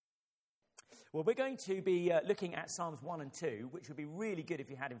Well, we're going to be looking at Psalms 1 and 2, which would be really good if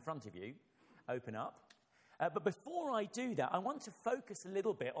you had in front of you. Open up. But before I do that, I want to focus a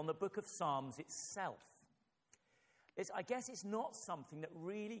little bit on the book of Psalms itself. I guess it's not something that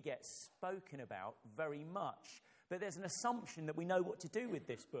really gets spoken about very much, but there's an assumption that we know what to do with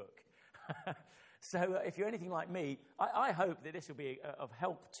this book. So if you're anything like me, I hope that this will be of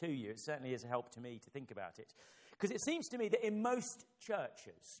help to you. It certainly is a help to me to think about it. Because it seems to me that in most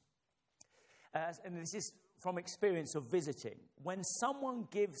churches, and this is from experience of visiting, when someone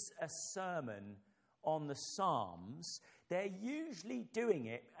gives a sermon on the Psalms, they're usually doing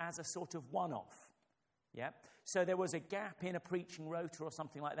it as a sort of one-off. Yeah. So there was a gap in a preaching rota or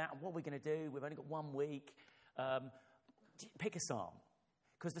something like that. And what are we going to do? We've only got 1 week. Pick a psalm.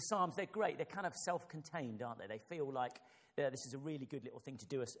 Because the Psalms, they're great. They're kind of self-contained, aren't they? They feel like this is a really good little thing to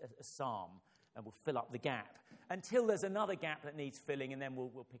do, a psalm, and we'll fill up the gap. Until there's another gap that needs filling, and then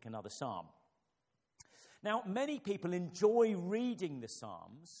we'll pick another psalm. Now, many people enjoy reading the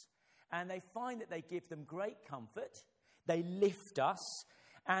Psalms, and they find that they give them great comfort, they lift us,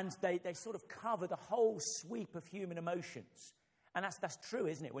 and they sort of cover the whole sweep of human emotions. And that's true,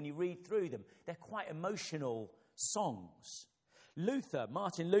 isn't it? When you read through them, they're quite emotional songs.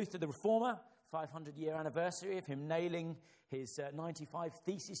 Martin Luther, the Reformer, 500-year anniversary of him nailing his 95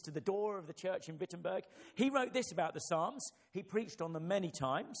 Theses to the door of the church in Wittenberg. He wrote this about the Psalms. He preached on them many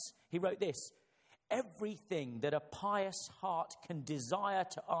times. He wrote this: everything that a pious heart can desire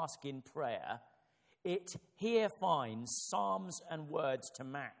to ask in prayer, it here finds psalms and words to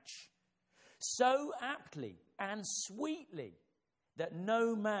match. So aptly and sweetly that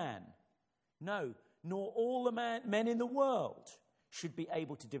no man, no, nor all the men in the world should be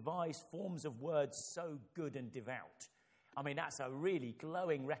able to devise forms of words so good and devout. I mean, that's a really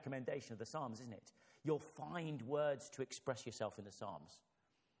glowing recommendation of the Psalms, isn't it? You'll find words to express yourself in the Psalms.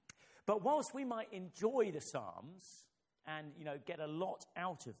 But whilst we might enjoy the Psalms and, get a lot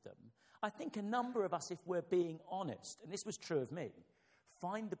out of them, I think a number of us, if we're being honest, and this was true of me,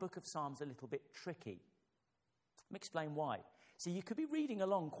 find the book of Psalms a little bit tricky. Let me explain why. So you could be reading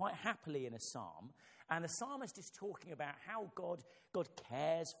along quite happily in a psalm, and the psalmist is talking about how God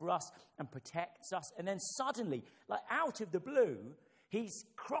cares for us and protects us, and then suddenly, like out of the blue, he's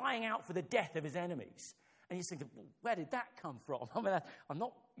crying out for the death of his enemies. And you're thinking, well, where did that come from? I mean, I'm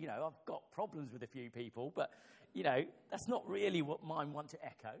not, I've got problems with a few people, but, that's not really what mine want to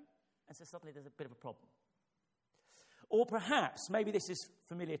echo. And so suddenly there's a bit of a problem. Or perhaps, maybe this is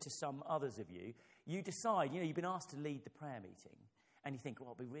familiar to some others of you, you decide, you've been asked to lead the prayer meeting, and you think,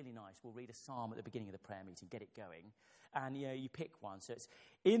 well, it'll be really nice, we'll read a psalm at the beginning of the prayer meeting, get it going, and, you pick one. So it's,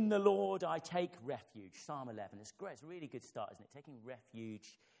 in the Lord I take refuge, Psalm 11. It's great, it's a really good start, isn't it? Taking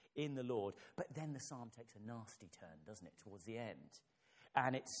refuge in the Lord. But then the psalm takes a nasty turn, doesn't it, towards the end?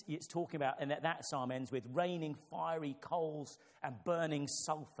 And it's talking about, and that psalm ends with raining fiery coals and burning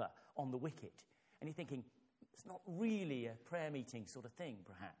sulphur on the wicked. And you're thinking, it's not really a prayer meeting sort of thing,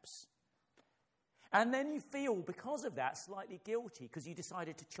 perhaps. And then you feel, because of that, slightly guilty because you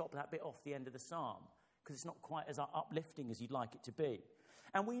decided to chop that bit off the end of the psalm because it's not quite as uplifting as you'd like it to be.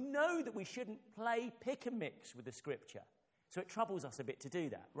 And we know that we shouldn't play pick and mix with the scripture. So it troubles us a bit to do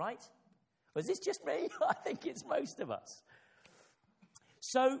that, right? Or is this just me? I think it's most of us.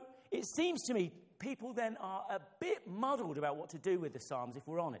 So it seems to me people then are a bit muddled about what to do with the Psalms, if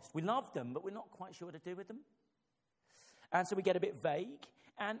we're honest. We love them, but we're not quite sure what to do with them. And so we get a bit vague.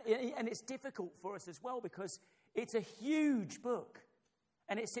 And it's difficult for us as well because it's a huge book.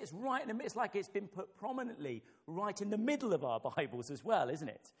 And it sits right in the middle. It's like it's been put prominently right in the middle of our Bibles as well, isn't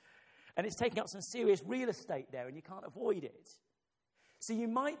it? And it's taking up some serious real estate there, and you can't avoid it. So you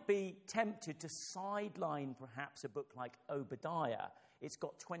might be tempted to sideline perhaps a book like Obadiah. It's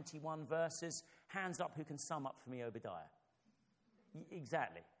got 21 verses. Hands up who can sum up for me Obadiah.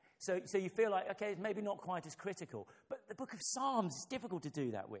 Exactly. So you feel like, okay, it's maybe not quite as critical. But the book of Psalms is difficult to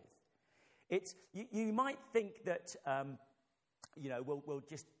do that with. You might think that,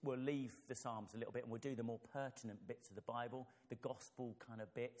 we'll leave the Psalms a little bit and we'll do the more pertinent bits of the Bible, the gospel kind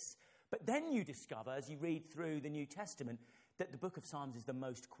of bits. But then you discover, as you read through the New Testament, that the book of Psalms is the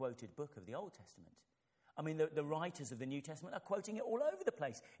most quoted book of the Old Testament. I mean, the writers of the New Testament are quoting it all over the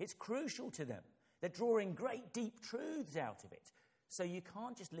place. It's crucial to them. They're drawing great deep truths out of it. So you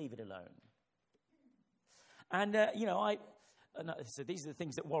can't just leave it alone. And, so these are the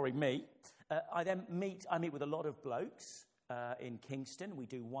things that worry me. I meet with a lot of blokes in Kingston. We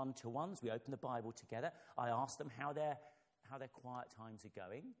do one-to-ones. We open the Bible together. I ask them how their quiet times are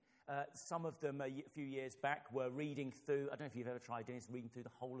going. Some of them, a few years back, were reading through, I don't know if you've ever tried doing this, reading through the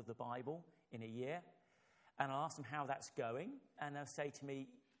whole of the Bible in a year. And I'll ask them how that's going. And they'll say to me,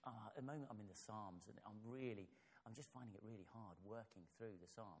 at the moment I'm in the Psalms, and I'm just finding it really hard working through the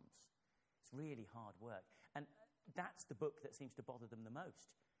Psalms. It's really hard work. And that's the book that seems to bother them the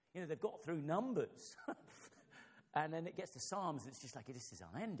most. You know, they've got through Numbers. And then it gets to Psalms, and it's just like, this is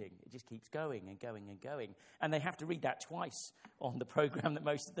unending. It just keeps going and going and going. And they have to read that twice on the program that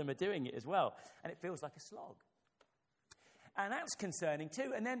most of them are doing it as well. And it feels like a slog. And that's concerning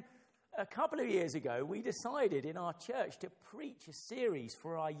too. And then a couple of years ago, we decided in our church to preach a series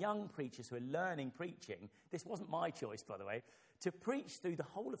for our young preachers who are learning preaching. This wasn't my choice, by the way, to preach through the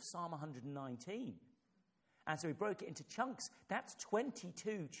whole of Psalm 119. And so we broke it into chunks. That's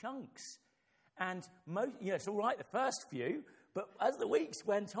 22 chunks. And it's all right the first few, but as the weeks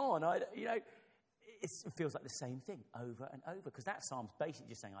went on, it feels like the same thing over and over, because that psalm's basically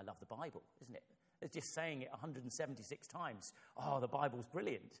just saying, I love the Bible, isn't it? It's just saying it 176 times. Oh, the Bible's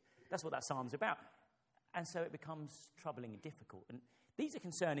brilliant. That's what that psalm's about. And so it becomes troubling and difficult. And these are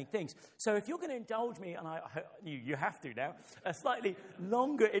concerning things. So if you're going to indulge me, and you have to now, a slightly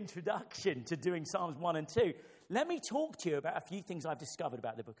longer introduction to doing Psalms 1 and 2, let me talk to you about a few things I've discovered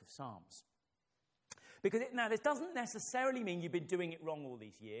about the book of Psalms. Because now, this doesn't necessarily mean you've been doing it wrong all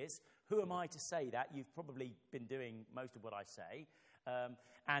these years. Who am I to say that? You've probably been doing most of what I say.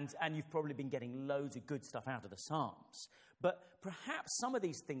 And you've probably been getting loads of good stuff out of the Psalms. But perhaps some of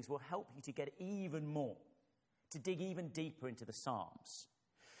these things will help you to get even more, to dig even deeper into the Psalms.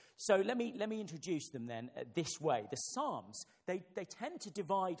 So let me introduce them then this way. The Psalms, they tend to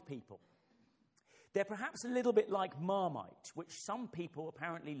divide people. They're perhaps a little bit like Marmite, which some people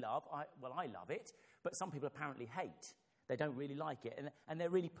apparently love. I love it, but some people apparently hate. They don't really like it, and they're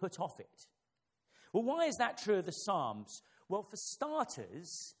really put off it. Well, why is that true of the Psalms? Well, for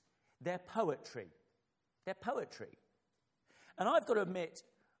starters, they're poetry. They're poetry. And I've got to admit,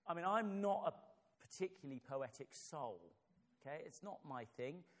 I'm not a particularly poetic soul. Okay, it's not my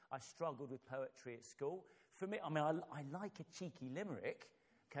thing. I struggled with poetry at school. For me, I like a cheeky limerick.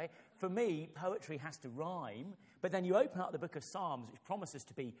 Okay, for me, poetry has to rhyme. But then you open up the book of Psalms, which promises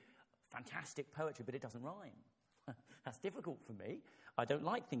to be fantastic poetry, but it doesn't rhyme. That's difficult for me. I don't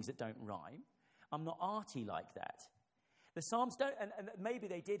like things that don't rhyme. I'm not arty like that. The Psalms don't, and maybe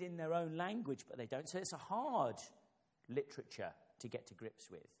they did in their own language, but they don't. So it's a hard literature to get to grips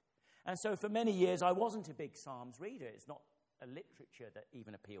with. And so for many years, I wasn't a big Psalms reader. It's not a literature that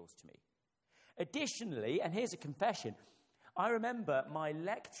even appeals to me. Additionally, and here's a confession, I remember my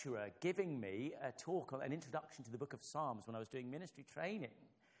lecturer giving me a talk on an introduction to the book of Psalms when I was doing ministry training.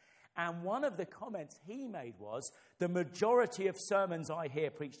 And one of the comments he made was, the majority of sermons I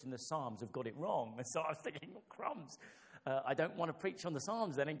hear preached in the Psalms have got it wrong. And so I was thinking, oh, crumbs. I don't want to preach on the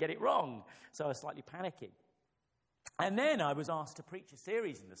Psalms then and get it wrong. So I was slightly panicky. And then I was asked to preach a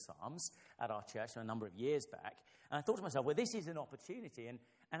series in the Psalms at our church a number of years back. And I thought to myself, well, this is an opportunity. And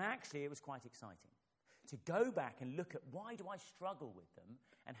actually, it was quite exciting to go back and look at why do I struggle with them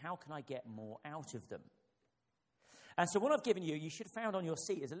and how can I get more out of them. And so what I've given you should have found on your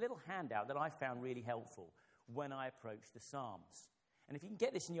seat, is a little handout that I found really helpful when I approached the Psalms. And if you can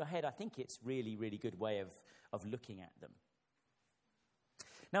get this in your head, I think it's really, really good way of looking at them.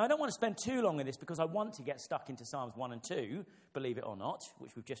 Now, I don't want to spend too long on this because I want to get stuck into Psalms 1 and 2, believe it or not,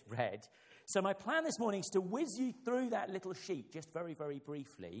 which we've just read. So my plan this morning is to whiz you through that little sheet just very, very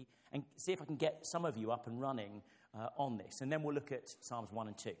briefly and see if I can get some of you up and running on this. And then we'll look at Psalms 1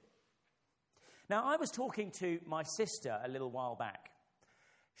 and 2. Now, I was talking to my sister a little while back.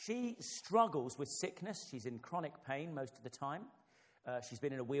 She struggles with sickness. She's in chronic pain most of the time. She's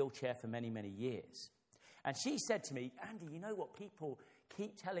been in a wheelchair for many, many years. And she said to me, Andy, you know what? People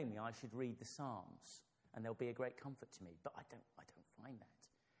keep telling me I should read the Psalms and they'll be a great comfort to me, but I don't find that.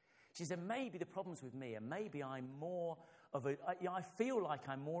 She said, maybe the problem's with me, and maybe I'm more of I feel like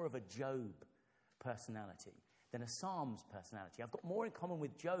I'm more of a Job personality than a Psalms personality. I've got more in common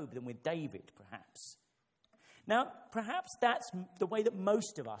with Job than with David, perhaps. Now, perhaps that's the way that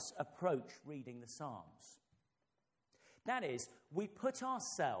most of us approach reading the Psalms. That is, we put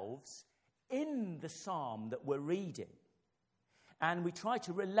ourselves in the psalm that we're reading, and we try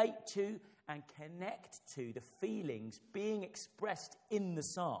to relate to and connect to the feelings being expressed in the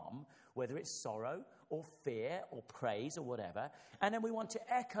psalm, whether it's sorrow or fear or praise or whatever, and then we want to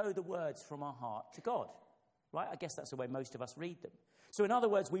echo the words from our heart to God. Right? I guess that's the way most of us read them. So in other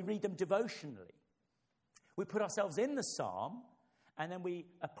words, we read them devotionally. We put ourselves in the psalm, and then we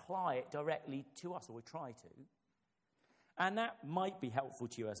apply it directly to us, or we try to. And that might be helpful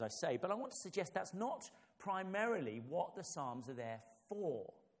to you, as I say, but I want to suggest that's not primarily what the Psalms are there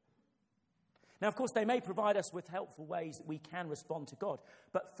for. Now, of course, they may provide us with helpful ways that we can respond to God.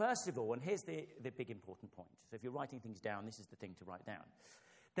 But first of all, and here's the big important point. So if you're writing things down, this is the thing to write down.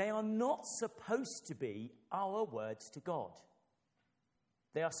 They are not supposed to be our words to God.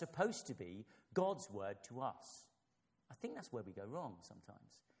 They are supposed to be God's word to us. I think that's where we go wrong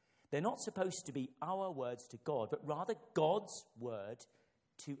sometimes. They're not supposed to be our words to God, but rather God's word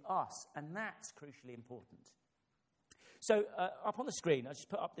to us. And that's crucially important. So up on the screen, I just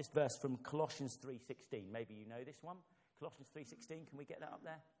put up this verse from Colossians 3:16. Maybe you know this one. Colossians 3:16. Can we get that up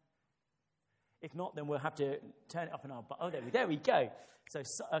there? If not, then we'll have to turn it up in our... Oh, there we go. So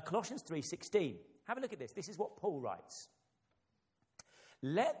Colossians 3:16. Have a look at this. This is what Paul writes.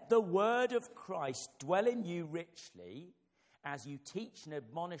 Let the word of Christ dwell in you richly, as you teach and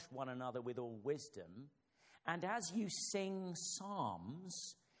admonish one another with all wisdom, and as you sing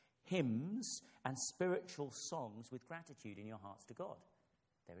psalms, hymns, and spiritual songs with gratitude in your hearts to God.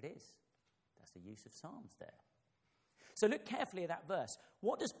 There it is. That's the use of psalms there. So look carefully at that verse.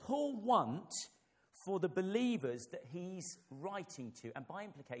 What does Paul want for the believers that he's writing to, and by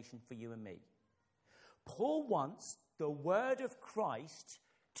implication for you and me? Paul wants the word of Christ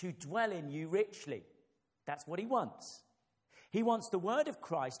to dwell in you richly. That's what he wants. He wants the word of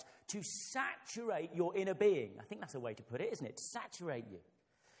Christ to saturate your inner being. I think that's a way to put it, isn't it? To saturate you.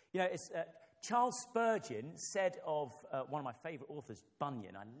 You know, Charles Spurgeon said of one of my favourite authors,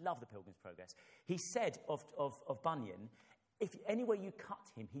 Bunyan. I love The Pilgrim's Progress. He said of Bunyan, if any way you cut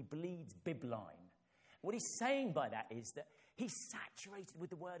him, he bleeds bibline. What he's saying by that is that he's saturated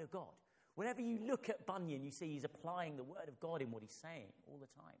with the word of God. Whenever you look at Bunyan, you see he's applying the word of God in what he's saying all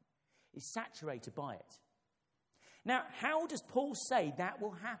the time. He's saturated by it. Now, how does Paul say that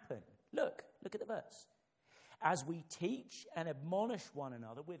will happen? Look at the verse. As we teach and admonish one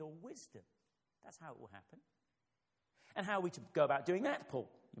another with all wisdom. That's how it will happen. And how are we to go about doing that, Paul,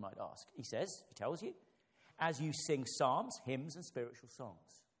 you might ask? He tells you, as you sing psalms, hymns, and spiritual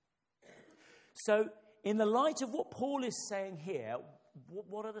songs. So, in the light of what Paul is saying here,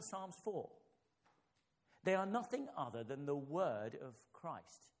 what are the psalms for? They are nothing other than the word of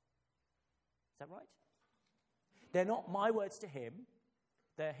Christ. Is that right? They're not my words to him.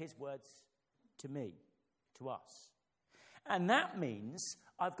 They're his words to me, to us. And that means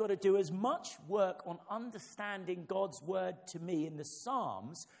I've got to do as much work on understanding God's word to me in the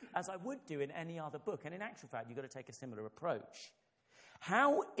Psalms as I would do in any other book. And in actual fact, you've got to take a similar approach.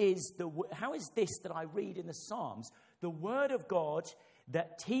 How is this that I read in the Psalms the word of God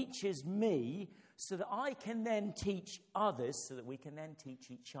that teaches me so that I can then teach others, so that we can then teach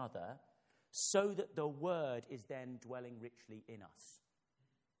each other, so that the word is then dwelling richly in us?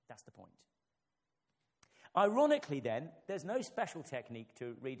 That's the point. Ironically, then, there's no special technique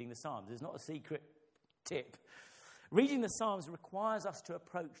to reading the Psalms. There's not a secret tip. Reading the Psalms requires us to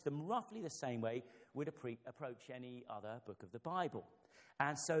approach them roughly the same way we'd approach any other book of the Bible.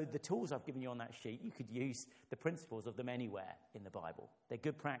 And so the tools I've given you on that sheet, you could use the principles of them anywhere in the Bible. They're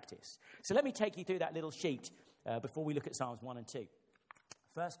good practice. So let me take you through that little sheet before we look at Psalms 1 and 2.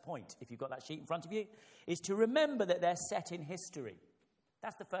 First point, if you've got that sheet in front of you, is to remember that they're set in history.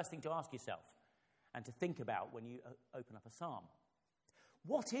 That's the first thing to ask yourself and to think about when you open up a psalm.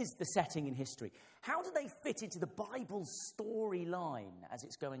 What is the setting in history? How do they fit into the Bible's storyline as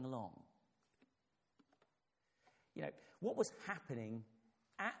it's going along? You know, what was happening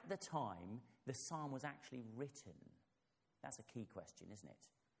at the time the psalm was actually written? That's a key question, isn't it?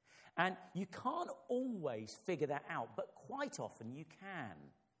 And you can't always figure that out, but quite often you can.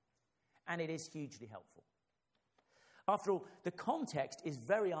 And it is hugely helpful. After all, the context is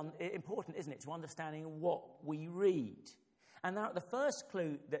very important, isn't it, to understanding what we read. And now the first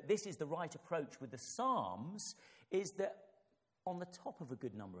clue that this is the right approach with the Psalms is that on the top of a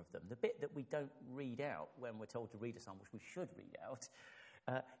good number of them, the bit that we don't read out when we're told to read a psalm, which we should read out,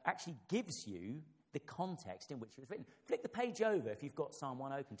 actually gives you the context in which it was written. Flick the page over if you've got Psalm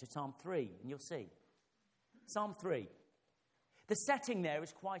 1 open to Psalm 3, and you'll see. Psalm 3. The setting there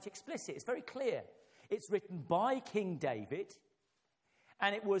is quite explicit. It's very clear. It's written by King David,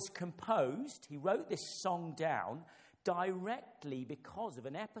 and it was composed, he wrote this song down, directly because of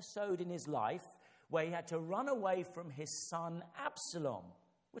an episode in his life where he had to run away from his son Absalom.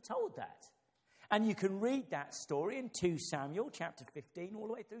 We're told that. And you can read that story in 2 Samuel chapter 15 all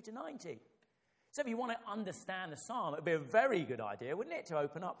the way through to 19. So if you want to understand the psalm, it would be a very good idea, wouldn't it, to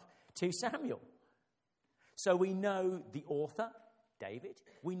open up 2 Samuel. So we know the author, David.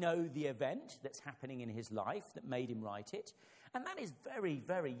 We know the event that's happening in his life that made him write it. And that is very,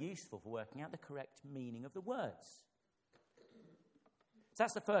 very useful for working out the correct meaning of the words. So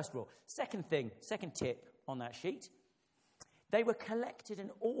that's the first rule. Second tip on that sheet. They were collected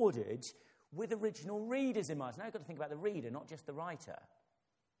and ordered with original readers in mind. Now you've got to think about the reader, not just the writer.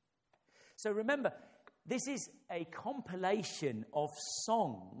 So remember, This is a compilation of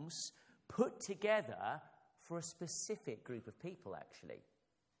songs put together for a specific group of people, actually.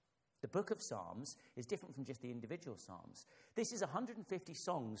 The book of Psalms is different from just the individual Psalms. This is 150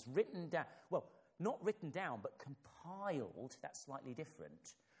 songs written down, well, not written down, but compiled, that's slightly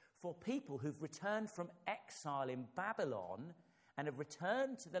different, for people who've returned from exile in Babylon and have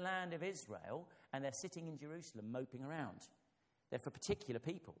returned to the land of Israel, and they're sitting in Jerusalem moping around. They're for particular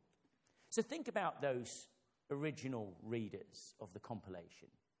people. So think about those original readers of the compilation.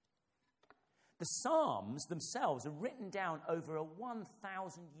 The Psalms themselves are written down over a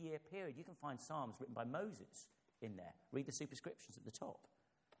 1,000-year period. You can find Psalms written by Moses in there. Read the superscriptions at the top.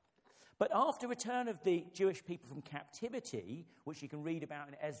 But after return of the Jewish people from captivity, which you can read about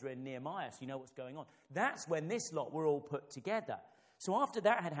in Ezra and Nehemiah, so you know what's going on, that's when this lot were all put together. So after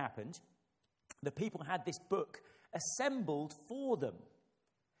that had happened, the people had this book assembled for them.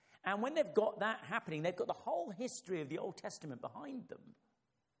 And when they've got that happening, they've got the whole history of the Old Testament behind them.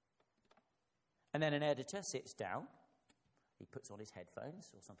 And then an editor sits down, he puts on his headphones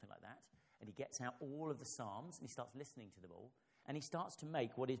or something like that, and he gets out all of the Psalms and he starts listening to them all. And he starts to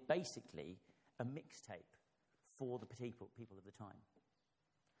make what is basically a mixtape for the people of the time.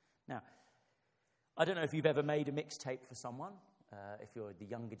 Now, I don't know if you've ever made a mixtape for someone. If you're the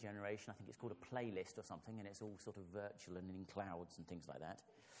younger generation, I think it's called a playlist or something, and it's all sort of virtual and in clouds and things like that.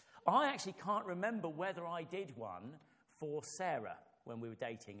 I actually can't remember whether I did one for Sarah when we were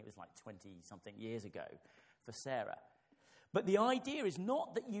dating. It was like 20-something years ago for Sarah. But the idea is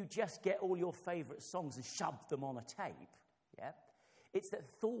not that you just get all your favourite songs and shove them on a tape. Yeah? It's that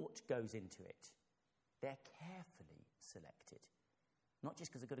thought goes into it. They're carefully selected. Not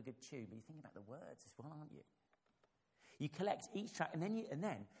just because they've got a good tune, but you think about the words as well, aren't you? You collect each track, and then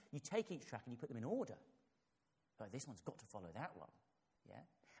you take each track and you put them in order. Like, this one's got to follow that one. Yeah?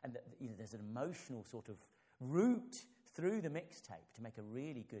 And there's an emotional sort of route through the mixtape to make a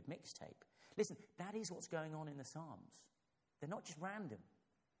really good mixtape. Listen, that is what's going on in the Psalms. They're not just random.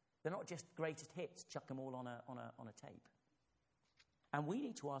 They're not just greatest hits, chuck them all on a tape. And we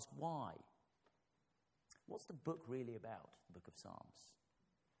need to ask why. What's the book really about, the book of Psalms?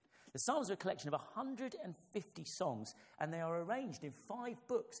 The Psalms are a collection of 150 songs, and they are arranged in 5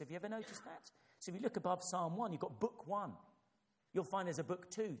 books. Have you ever noticed that? So if you look above Psalm 1, you've got book 1. You'll find there's a book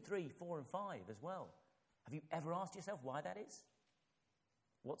 2, 3, 4, and 5 as well. Have you ever asked yourself why that is?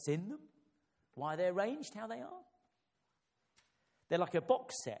 What's in them? Why they're arranged how they are? They're like a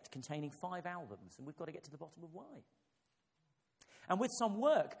box set containing 5 albums, and we've got to get to the bottom of why. And with some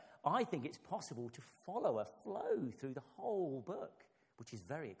work, I think it's possible to follow a flow through the whole book, which is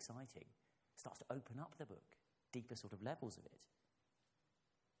very exciting. It starts to open up the book, deeper sort of levels of it.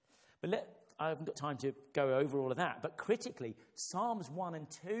 But I haven't got time to go over all of that, but critically, Psalms 1 and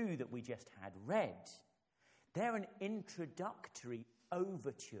 2 that we just had read, they're an introductory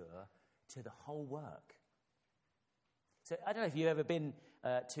overture to the whole work. So I don't know if you've ever been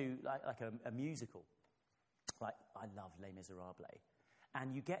to like a musical. Like, I love Les Miserables.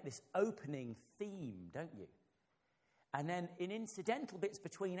 And you get this opening theme, don't you? And then in incidental bits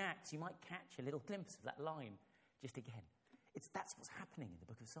between acts, you might catch a little glimpse of that line just again. That's what's happening in the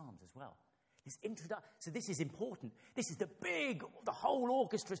book of Psalms as well. So this is important. This is the whole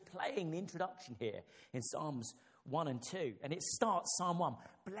orchestra's playing the introduction here in Psalms 1 and 2. And it starts, Psalm 1,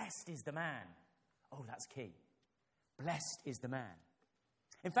 blessed is the man. Oh, that's key. Blessed is the man.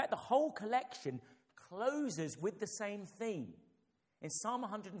 In fact, the whole collection closes with the same theme. In Psalm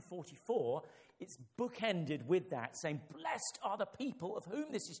 144, it's bookended with that, saying, blessed are the people of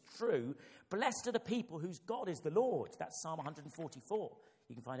whom this is true. Blessed are the people whose God is the Lord. That's Psalm 144.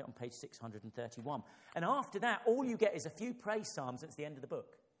 You can find it on page 631. And after that, all you get is a few praise psalms, and it's the end of the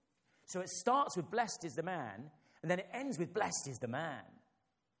book. So it starts with blessed is the man, and then it ends with blessed is the man.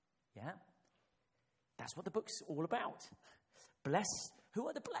 Yeah? That's what the book's all about. Blessed. Who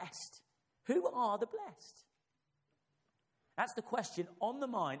are the blessed? Who are the blessed? That's the question on the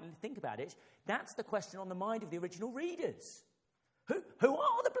mind, and think about it, that's the question on the mind of the original readers. Who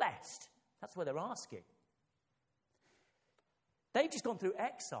are the blessed? That's what they're asking. They've just gone through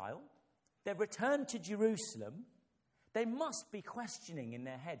exile. They've returned to Jerusalem. They must be questioning in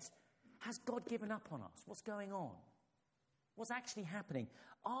their heads, has God given up on us? What's going on? What's actually happening?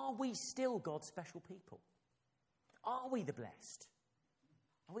 Are we still God's special people? Are we the blessed?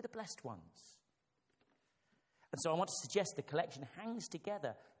 Are we the blessed ones? And so I want to suggest the collection hangs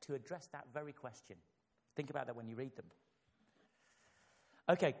together to address that very question. Think about that when you read them.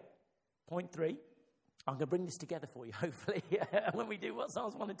 Okay, point 3. I'm going to bring this together for you, hopefully, when we do what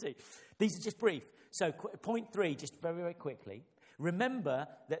Psalms 1 and 2. These are just brief. So point 3, just very, very quickly. Remember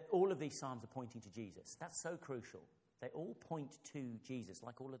that all of these psalms are pointing to Jesus. That's so crucial. They all point to Jesus,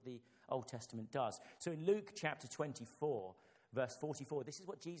 like all of the Old Testament does. So in Luke chapter 24, verse 44, this is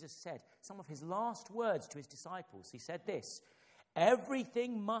what Jesus said. Some of his last words to his disciples. He said this,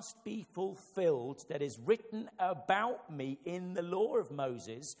 "Everything must be fulfilled that is written about me in the law of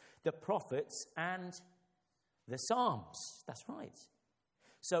Moses, the prophets, and the Psalms." That's right.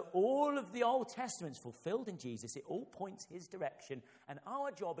 So all of the Old Testament's fulfilled in Jesus. It all points his direction. And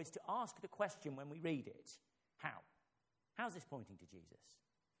our job is to ask the question when we read it. How? How's this pointing to Jesus?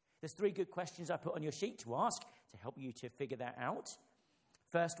 There's 3 good questions I put on your sheet to ask to help you to figure that out.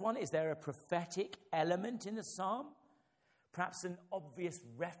 First one, is there a prophetic element in the psalm? Perhaps an obvious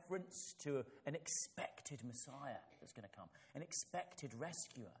reference to an expected Messiah that's going to come, an expected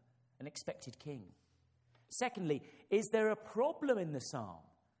rescuer, an expected king. Secondly, is there a problem in the psalm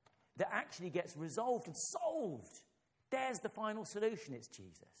that actually gets resolved and solved? There's the final solution, it's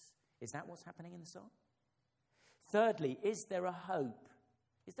Jesus. Is that what's happening in the psalm? Thirdly, is there a hope?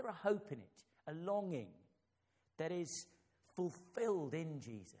 Is there a hope in it? A longing that is fulfilled in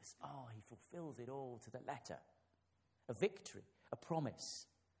Jesus? Oh, he fulfills it all to the letter. A victory, a promise,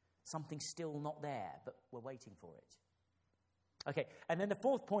 something still not there, but we're waiting for it. Okay, and then the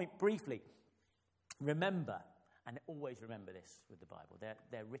 4th point, briefly. Remember, and always remember this with the Bible,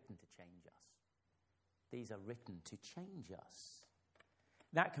 they're written to change us. These are written to change us.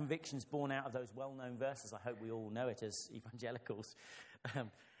 That conviction's born out of those well-known verses. I hope we all know it as evangelicals.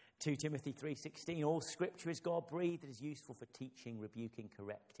 2 Timothy 3:16, all scripture is God-breathed. It is useful for teaching, rebuking,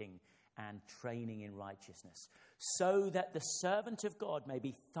 correcting, and training in righteousness, so that the servant of God may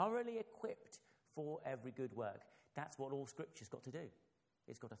be thoroughly equipped for every good work. That's what all scripture's got to do.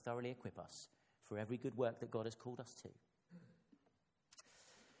 It's got to thoroughly equip us for every good work that God has called us to.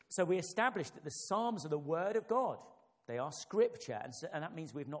 So we established that the Psalms are the Word of God. They are Scripture, and that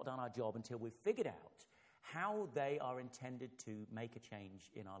means we've not done our job until we've figured out how they are intended to make a change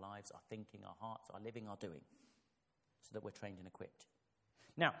in our lives, our thinking, our hearts, our living, our doing, so that we're trained and equipped.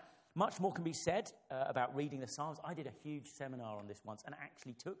 Now, much more can be said about reading the Psalms. I did a huge seminar on this once and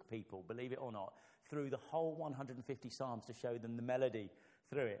actually took people, believe it or not, through the whole 150 Psalms to show them the melody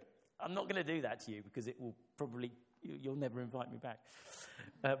through it. I'm not going to do that to you because it will probably, you'll never invite me back.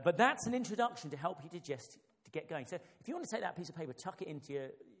 But that's an introduction to help you to get going. So if you want to take that piece of paper, tuck it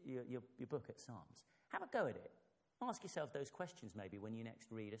into your book at Psalms. Have a go at it. Ask yourself those questions maybe when you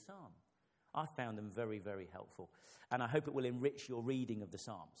next read a psalm. I found them very, very helpful. And I hope it will enrich your reading of the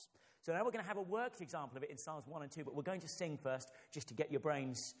Psalms. So now we're going to have a worked example of it in Psalms 1 and 2, but we're going to sing first just to get your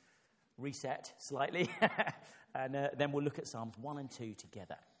brains reset slightly. And then we'll look at Psalms 1 and 2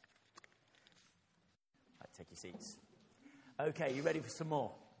 together. Right, take your seats. Okay, you ready for some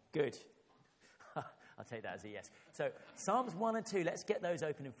more? Good. I'll take that as a yes. So Psalms 1 and 2, let's get those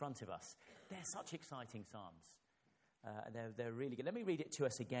open in front of us. They're such exciting psalms. They're really good. Let me read it to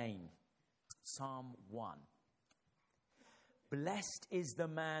us again. Psalm 1. Blessed is the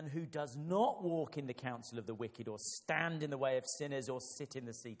man who does not walk in the counsel of the wicked, or stand in the way of sinners, or sit in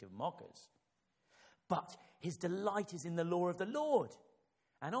the seat of mockers. But his delight is in the law of the Lord,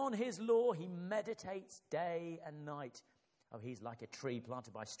 and on his law he meditates day and night. Oh, he's like a tree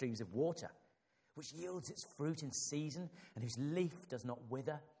planted by streams of water, which yields its fruit in season, and whose leaf does not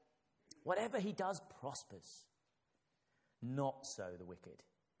wither. Whatever he does prospers. Not so the wicked.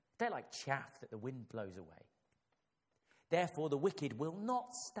 They're like chaff that the wind blows away. Therefore the wicked will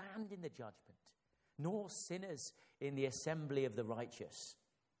not stand in the judgment, nor sinners in the assembly of the righteous.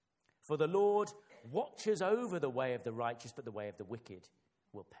 For the Lord watches over the way of the righteous, but the way of the wicked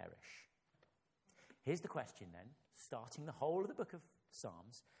will perish. Here's the question then, starting the whole of the book of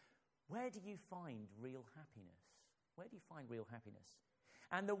Psalms. Where do you find real happiness? Where do you find real happiness?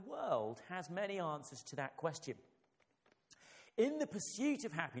 And the world has many answers to that question. In the pursuit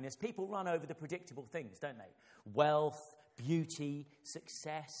of happiness, people run over the predictable things, don't they? Wealth, beauty,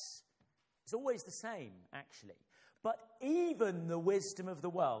 success. It's always the same, actually. But even the wisdom of the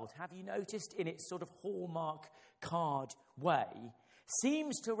world, have you noticed in its sort of hallmark card way,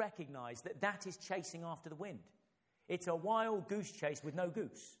 seems to recognize that that is chasing after the wind. It's a wild goose chase with no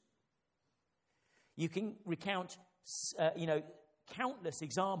goose. You can recount, countless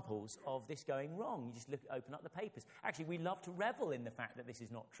examples of this going wrong. You just open up the papers. Actually, we love to revel in the fact that this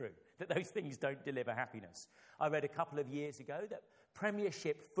is not true, that those things don't deliver happiness. I read a couple of years ago that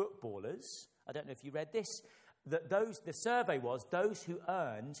Premiership footballers, I don't know if you read this, that the survey was those who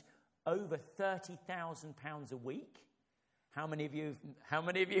earned over £30,000 a week. How many of you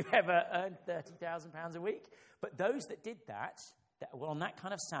ever earned £30,000 a week? But those that did that were on that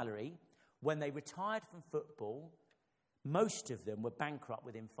kind of salary, when they retired from football, most of them were bankrupt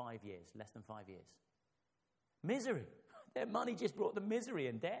within 5 years, less than 5 years. Misery. Their money just brought them misery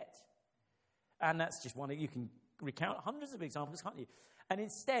and debt. And that's just one. You can recount hundreds of examples, can't you? And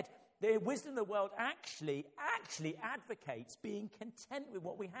instead, the wisdom of the world actually advocates being content with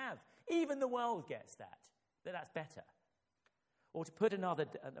what we have. Even the world gets that's better. Or to put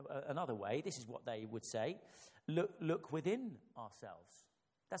another way, this is what they would say, look within ourselves.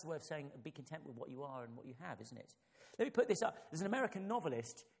 That's a way of saying be content with what you are and what you have, isn't it? Let me put this up. There's an American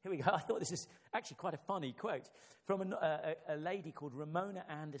novelist. Here we go. I thought this is actually quite a funny quote from a lady called Ramona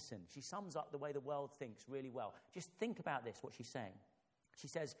Anderson. She sums up the way the world thinks really well. Just think about this, what she's saying. She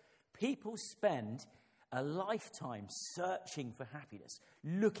says, people spend a lifetime searching for happiness,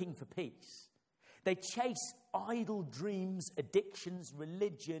 looking for peace. They chase idle dreams, addictions,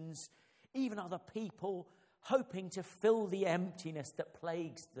 religions, even other people, hoping to fill the emptiness that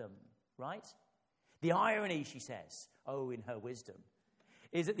plagues them, right? The irony, she says, in her wisdom,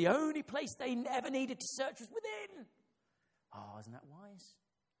 is that the only place they ever needed to search was within. Oh, isn't that wise?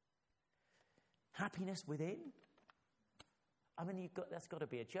 Happiness within? I mean, that's got to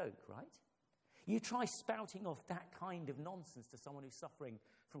be a joke, right? You try spouting off that kind of nonsense to someone who's suffering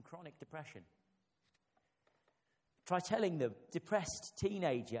from chronic depression. Try telling the depressed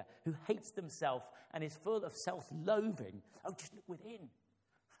teenager who hates themselves and is full of self-loathing, just look within.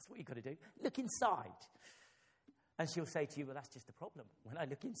 That's what you've got to do. Look inside. And she'll say to you, well, that's just the problem. When I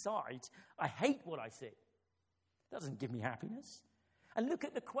look inside, I hate what I see. It doesn't give me happiness. And look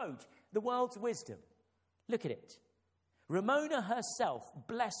at the quote, the world's wisdom. Look at it. Ramona herself,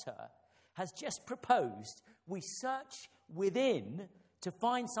 bless her, has just proposed we search within to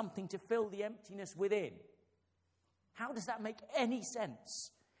find something to fill the emptiness within. How does that make any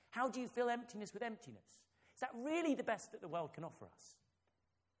sense? How do you fill emptiness with emptiness? Is that really the best that the world can offer us?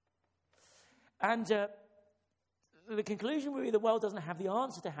 And the conclusion will be the world doesn't have the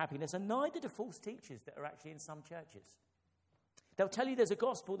answer to happiness, and neither do false teachers that are actually in some churches. They'll tell you there's a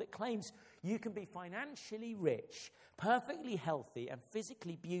gospel that claims you can be financially rich, perfectly healthy, and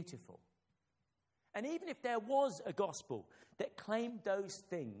physically beautiful. And even if there was a gospel that claimed those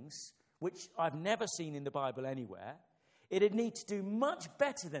things, which I've never seen in the Bible anywhere, it'd need to do much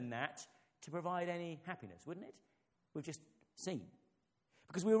better than that to provide any happiness, wouldn't it? We've just seen.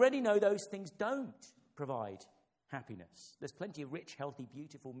 Because we already know those things don't provide happiness. There's plenty of rich, healthy,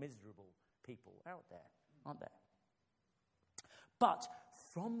 beautiful, miserable people out there, aren't there? But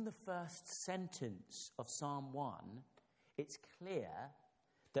from the first sentence of Psalm 1, it's clear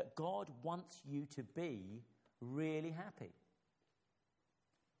that God wants you to be really happy.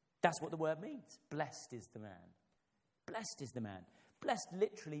 That's what the word means. Blessed is the man. Blessed is the man. Blessed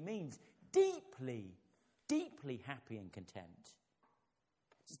literally means deeply, deeply happy and content.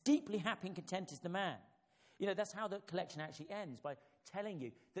 It's deeply happy and content is the man. You know, that's how the collection actually ends, by telling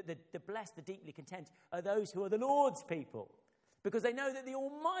you that the blessed, the deeply content, are those who are the Lord's people. Because they know that the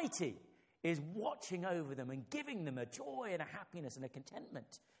Almighty is watching over them and giving them a joy and a happiness and a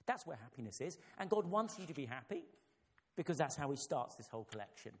contentment. That's where happiness is. And God wants you to be happy, because that's how he starts this whole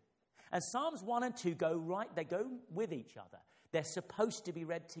collection. And Psalms 1 and 2 they go with each other. They're supposed to be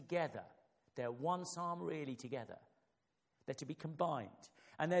read together. They're one psalm really together. They're to be combined.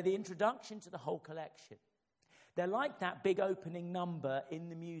 And they're the introduction to the whole collection. They're like that big opening number in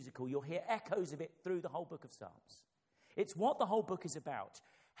the musical. You'll hear echoes of it through the whole book of Psalms. It's what the whole book is about.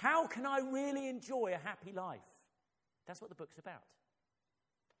 How can I really enjoy a happy life? That's what the book's about.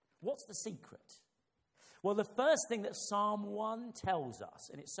 What's the secret? Well, the first thing that Psalm 1 tells us,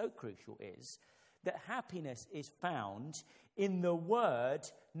 and it's so crucial, is that happiness is found in the Word,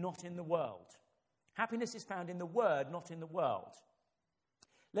 not in the world. Happiness is found in the Word, not in the world.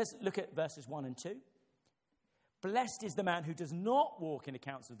 Let's look at verses 1 and 2. Blessed is the man who does not walk in the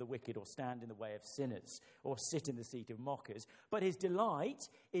counsel of the wicked, or stand in the way of sinners, or sit in the seat of mockers, but his delight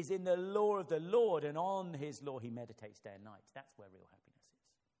is in the law of the Lord, and on his law he meditates day and night. That's where real happiness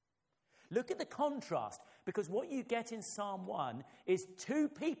is. Look at the contrast, because what you get in Psalm 1 is two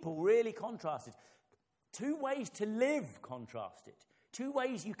people really contrasted. Two ways to live contrasted. Two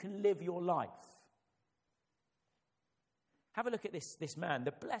ways you can live your life. Have a look at this man,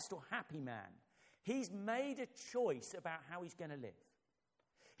 the blessed or happy man. He's made a choice about how he's going to live.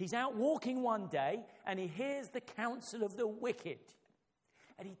 He's out walking one day and he hears the counsel of the wicked.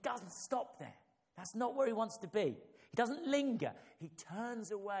 And he doesn't stop there. That's not where he wants to be. He doesn't linger. He turns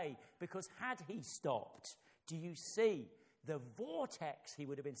away, because had he stopped, do you see the vortex he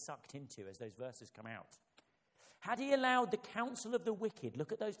would have been sucked into as those verses come out? Had he allowed the counsel of the wicked,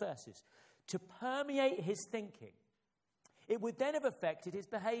 look at those verses, to permeate his thinking, it would then have affected his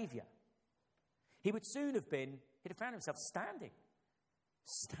behavior. He'd have found himself standing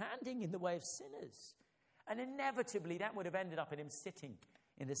in the way of sinners. And inevitably that would have ended up in him sitting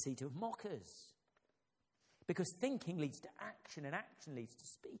in the seat of mockers. Because thinking leads to action, and action leads to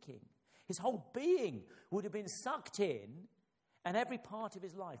speaking. His whole being would have been sucked in, and every part of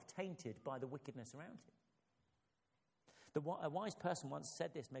his life tainted by the wickedness around him. A wise person once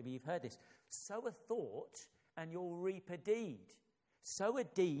said this, maybe you've heard this: sow a thought and you'll reap a deed. Sow a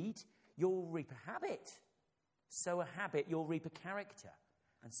deed, you'll reap a habit. Sow a habit, you'll reap a character.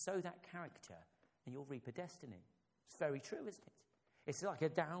 And sow that character, and you'll reap a destiny. It's very true, isn't it? It's like a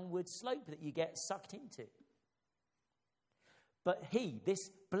downward slope that you get sucked into. But this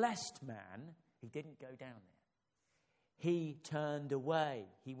blessed man, he didn't go down there. He turned away.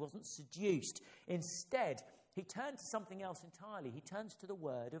 He wasn't seduced. Instead, he turned to something else entirely. He turns to the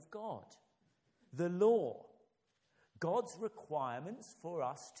Word of God, the law, God's requirements for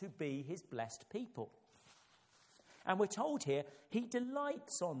us to be his blessed people. And we're told here, he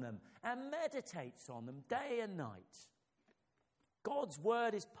delights on them and meditates on them day and night. God's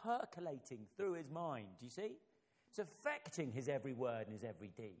word is percolating through his mind, do you see? It's affecting his every word and his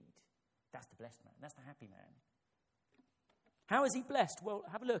every deed. That's the blessed man. That's the happy man. How is he blessed? Well,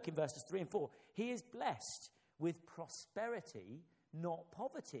 have a look in verses 3 and 4. He is blessed with prosperity, not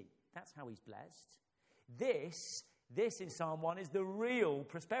poverty. That's how he's blessed. This in Psalm 1 is the real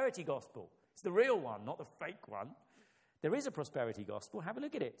prosperity gospel. It's the real one, not the fake one. There is a prosperity gospel. Have a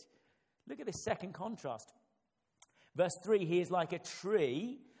look at it. Look at this second contrast. Verse 3, he is like a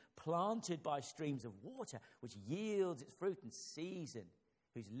tree planted by streams of water, which yields its fruit in season,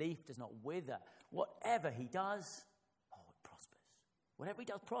 whose leaf does not wither. Whatever he does, it prospers. Whatever he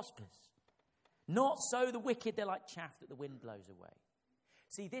does prospers. Not so the wicked, they're like chaff that the wind blows away.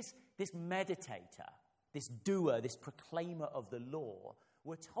 See, this meditator, this doer, this proclaimer of the law,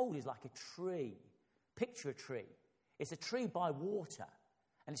 we're told is like a tree. Picture a tree. It's a tree by water,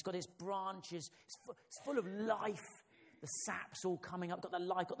 and it's got its branches. It's full of life. The sap's all coming up. Got the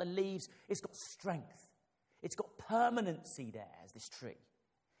life, got the leaves. It's got strength. It's got permanency there as this tree.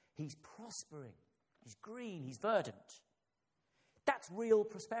 He's prospering. He's green. He's verdant. That's real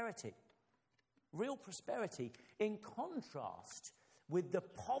prosperity. Real prosperity in contrast with the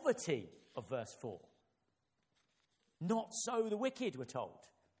poverty of verse 4. Not so the wicked, we're told.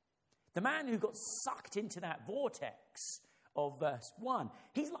 The man who got sucked into that vortex of verse 1,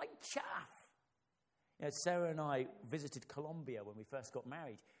 he's like chaff. You know, Sarah and I visited Colombia when we first got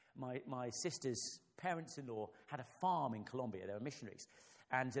married. My sister's parents-in-law had a farm in Colombia. They were missionaries.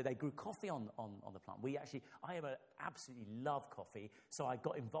 And they grew coffee on the plant. I absolutely love coffee, so I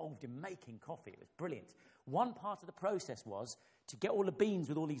got involved in making coffee. It was brilliant. One part of the process was to get all the beans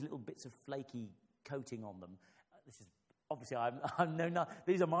with all these little bits of flaky coating on them. This is obviously,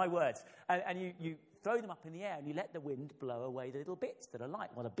 these are my words. And you throw them up in the air and you let the wind blow away the little bits that are light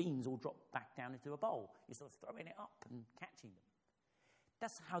while the beans all drop back down into a bowl. You're sort of throwing it up and catching them.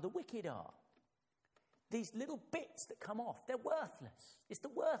 That's how the wicked are. These little bits that come off, they're worthless. It's the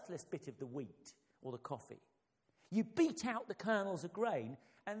worthless bit of the wheat or the coffee. You beat out the kernels of grain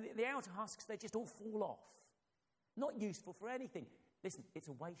and the outer husks, they just all fall off. Not useful for anything. Listen, it's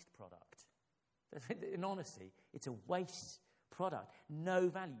a waste product. In honesty, it's a waste product. No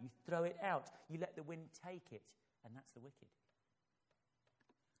value. You throw it out. You let the wind take it. And that's the wicked.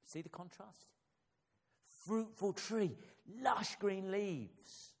 See the contrast? Fruitful tree, lush green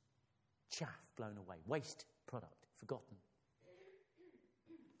leaves, chaff blown away, waste product, forgotten.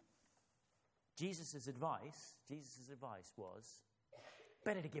 Jesus' advice was,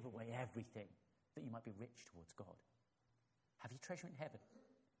 better to give away everything that you might be rich towards God. Have your treasure in heaven.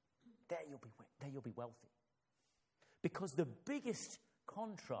 There you'll be wealthy. Because the biggest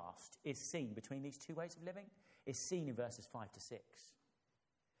contrast is seen between these two ways of living is seen in verses 5 to 6.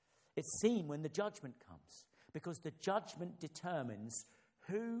 It's seen when the judgment comes, because the judgment determines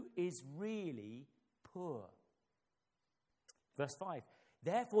who is really poor. Verse 5,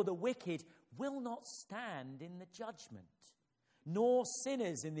 therefore the wicked will not stand in the judgment, nor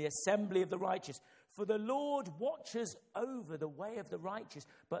sinners in the assembly of the righteous. For the Lord watches over the way of the righteous,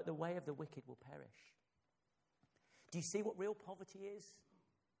 but the way of the wicked will perish. Do you see what real poverty is?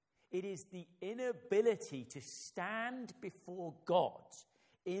 It is the inability to stand before God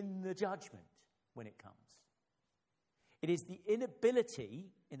in the judgment when it comes. It is the inability,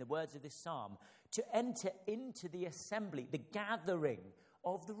 in the words of this psalm, to enter into the assembly, the gathering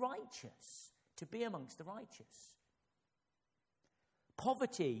of the righteous, to be amongst the righteous.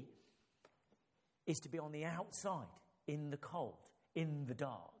 Poverty is to be on the outside, in the cold, in the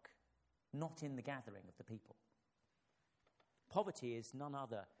dark, not in the gathering of the people. Poverty is none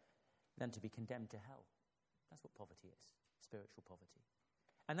other than to be condemned to hell. That's what poverty is, spiritual poverty.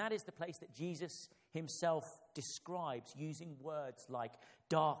 And that is the place that Jesus himself describes using words like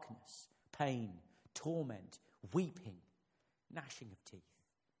darkness, pain, torment, weeping, gnashing of teeth,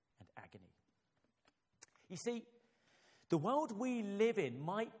 and agony. You see, the world we live in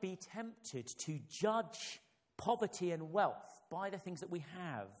might be tempted to judge poverty and wealth by the things that we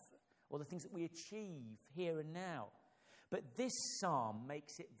have or the things that we achieve here and now. But this psalm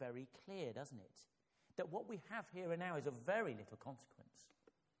makes it very clear, doesn't it? That what we have here and now is of very little consequence.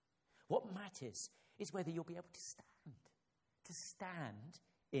 What matters is whether you'll be able to stand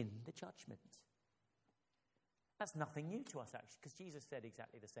in the judgment. That's nothing new to us, actually, because Jesus said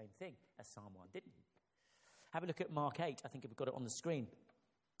exactly the same thing as Psalm 1, didn't he? Have a look at Mark 8. I think we've got it on the screen.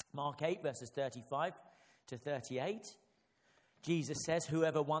 Mark 8, verses 35 to 38. Jesus says,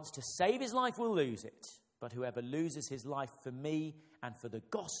 "Whoever wants to save his life will lose it, but whoever loses his life for me and for the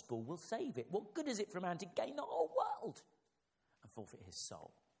gospel will save it. What good is it for a man to gain the whole world and forfeit his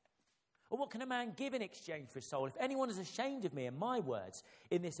soul? Or what can a man give in exchange for his soul? If anyone is ashamed of me and my words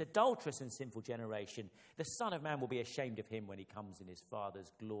in this adulterous and sinful generation, the Son of Man will be ashamed of him when he comes in his Father's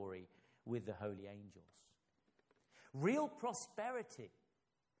glory with the holy angels." Real prosperity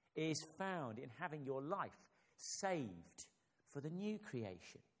is found in having your life saved for the new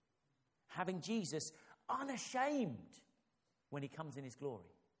creation. Having Jesus unashamed when he comes in his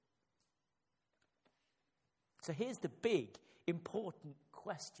glory. So here's the big, important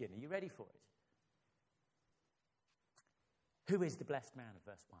question. Are you ready for it? Who is the blessed man of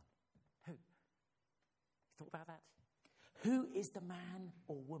verse 1? Who? You thought about that? Who is the man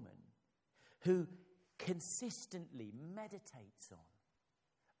or woman who consistently meditates on,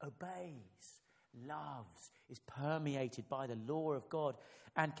 obeys, loves, is permeated by the law of God,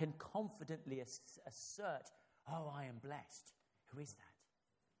 and can confidently assert, "Oh, I am blessed"? Who is that?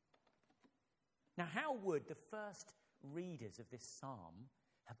 Now, how would the first readers of this psalm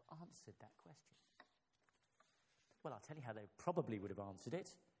have answered that question? Well, I'll tell you how they probably would have answered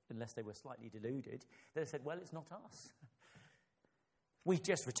it, unless they were slightly deluded. They said, "Well, it's not us. We've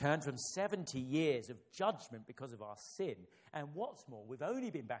just returned from 70 years of judgment because of our sin. And what's more, we've only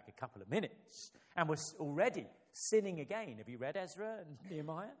been back a couple of minutes, and we're already sinning again." Have you read Ezra and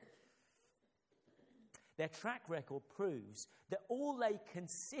Nehemiah? Their track record proves that all they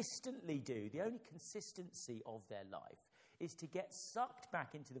consistently do, the only consistency of their life, is to get sucked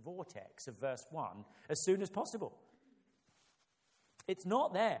back into the vortex of verse 1 as soon as possible. It's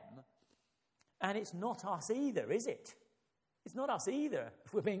not them, and it's not us either, is it? It's not us either,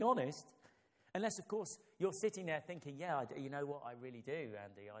 if we're being honest. Unless, of course, you're sitting there thinking, "Yeah, you know what, I really do,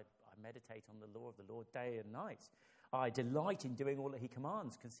 Andy. I meditate on the law of the Lord day and night. I delight in doing all that he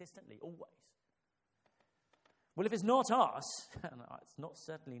commands consistently, always." Well, if it's not us, and it's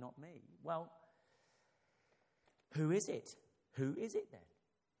certainly not me, well, who is it? Who is it then?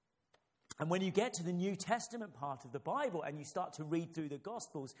 And when you get to the New Testament part of the Bible and you start to read through the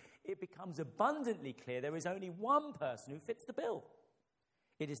Gospels, it becomes abundantly clear there is only one person who fits the bill.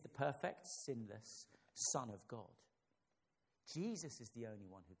 It is the perfect, sinless Son of God. Jesus is the only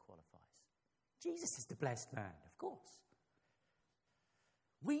one who qualifies. Jesus is the blessed man, of course.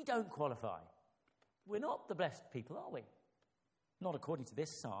 We don't qualify. We're not the blessed people, are we? Not according to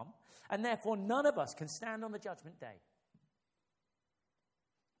this psalm. And therefore, none of us can stand on the judgment day.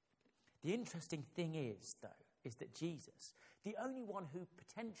 The interesting thing is, though, is that Jesus, the only one who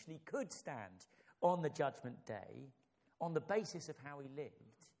potentially could stand on the judgment day, on the basis of how he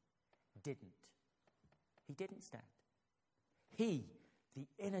lived, didn't. He didn't stand. He, the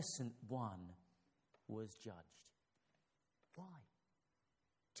innocent one, was judged. Why?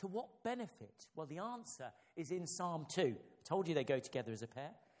 To what benefit? Well, the answer is in Psalm 2. I told you they go together as a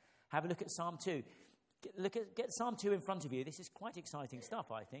pair. Have a look at Psalm 2. Get Psalm 2 in front of you. This is quite exciting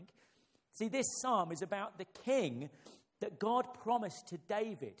stuff, I think. See, this psalm is about the king that God promised to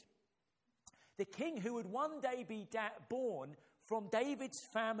David. The king who would one day be born from David's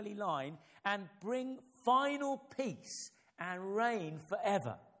family line and bring final peace and reign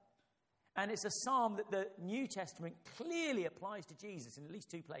forever. And it's a psalm that the New Testament clearly applies to Jesus in at least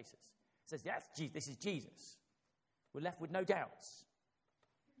two places. It says, yes, this is Jesus. We're left with no doubts.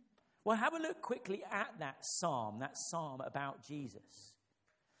 Well, have a look quickly at that psalm about Jesus.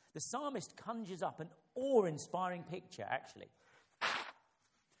 The psalmist conjures up an awe-inspiring picture, actually.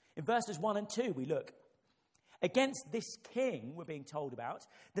 In verses 1 and 2, we look. Against this king, we're being told about,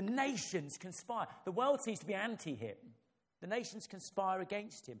 the nations conspire. The world seems to be anti-him. The nations conspire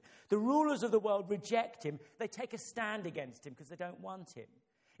against him. The rulers of the world reject him. They take a stand against him because they don't want him.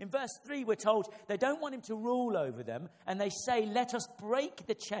 In verse 3, we're told they don't want him to rule over them, and they say, let us break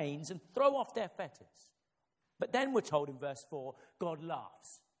the chains and throw off their fetters. But then we're told in verse 4, God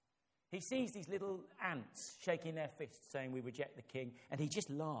laughs. He sees these little ants shaking their fists, saying, we reject the king, and he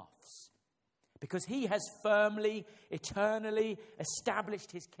just laughs. Because he has firmly, eternally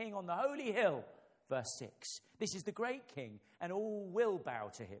established his king on the holy hill. Verse 6, this is the great king, and all will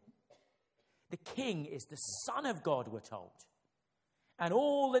bow to him. The king is the Son of God, we're told. And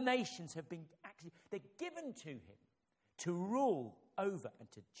all the nations have been they're given to him to rule over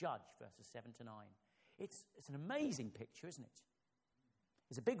and to judge, verses 7 to 9. It's an amazing picture, isn't it?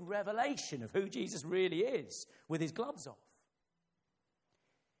 It's a big revelation of who Jesus really is with his gloves off.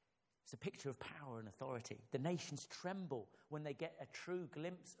 It's a picture of power and authority. The nations tremble when they get a true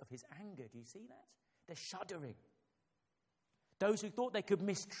glimpse of his anger. Do you see that? They're shuddering. Those who thought they could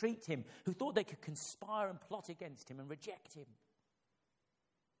mistreat him, who thought they could conspire and plot against him and reject him.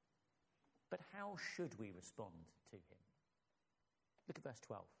 But how should we respond to him? Look at verse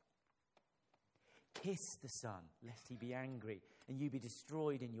 12. Kiss the Son, lest he be angry and you be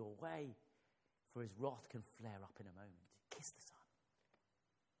destroyed in your way, for his wrath can flare up in a moment. Kiss the Son.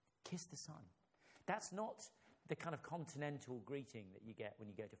 Kiss the Son. That's not the kind of continental greeting that you get when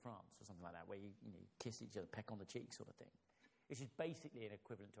you go to France or something like that, where you kiss each other, peck on the cheek sort of thing. It's just basically an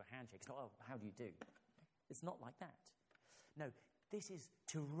equivalent to a handshake. It's not, oh, how do you do? It's not like that. No, this is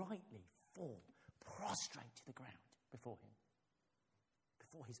to rightly fall, prostrate to the ground before him,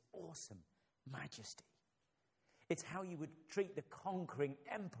 before his awesome majesty. It's how you would treat the conquering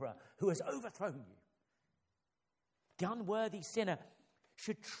emperor who has overthrown you. The unworthy sinner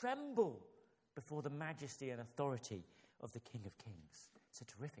should tremble before the majesty and authority of the King of Kings. It's a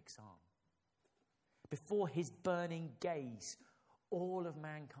terrific psalm. Before his burning gaze, all of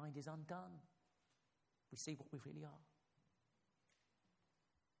mankind is undone. We see what we really are.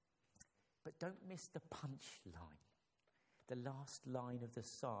 But don't miss the punchline, the last line of the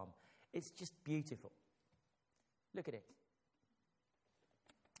psalm. It's just beautiful. Look at it.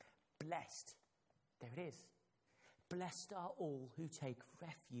 Blessed. There it is. Blessed are all who take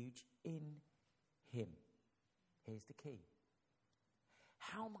refuge in him. Here's the key.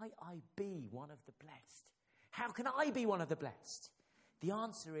 How might I be one of the blessed? How can I be one of the blessed? The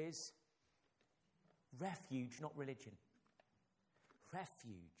answer is refuge, not religion.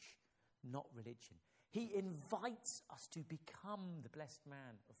 Refuge, not religion. He invites us to become the blessed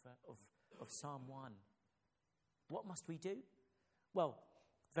man of Psalm 1. What must we do? Well,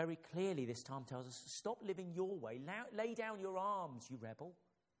 very clearly this psalm tells us, stop living your way. Lay down your arms, you rebel.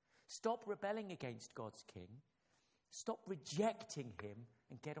 Stop rebelling against God's king. Stop rejecting him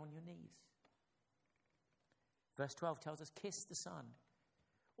and get on your knees. Verse 12 tells us, kiss the Son.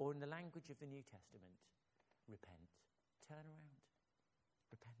 Or in the language of the New Testament, repent. Turn around.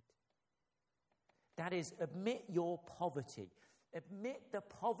 Repent. That is, admit your poverty. Admit the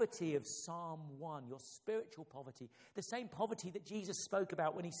poverty of Psalm 1, your spiritual poverty. The same poverty that Jesus spoke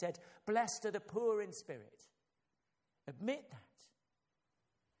about when he said, blessed are the poor in spirit. Admit that.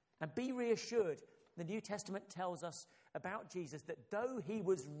 And be reassured. The New Testament tells us about Jesus that though he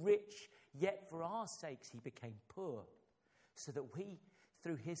was rich, yet for our sakes he became poor, so that we,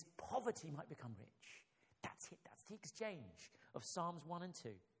 through his poverty, might become rich. That's it. That's the exchange of Psalms 1 and 2.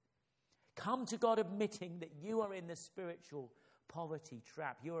 Come to God admitting that you are in the spiritual poverty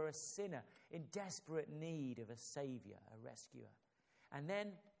trap. You are a sinner in desperate need of a saviour, a rescuer. And then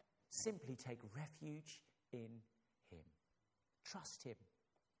simply take refuge in him. Trust him.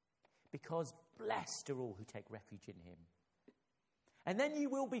 Because blessed are all who take refuge in him. And then you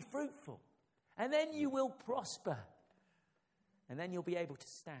will be fruitful. And then you will prosper. And then you'll be able to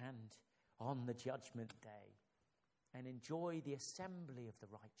stand on the judgment day and enjoy the assembly of the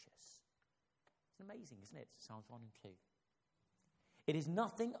righteous. It's amazing, isn't it? Psalms 1 and 2. It is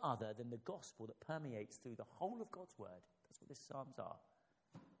nothing other than the gospel that permeates through the whole of God's word. That's what these psalms are.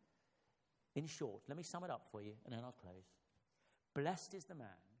 In short, let me sum it up for you and then I'll close. Blessed is the man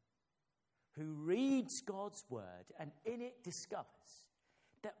who reads God's word and in it discovers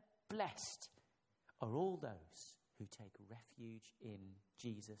that blessed are all those who take refuge in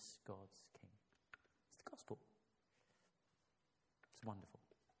Jesus, God's King. It's the gospel. It's wonderful.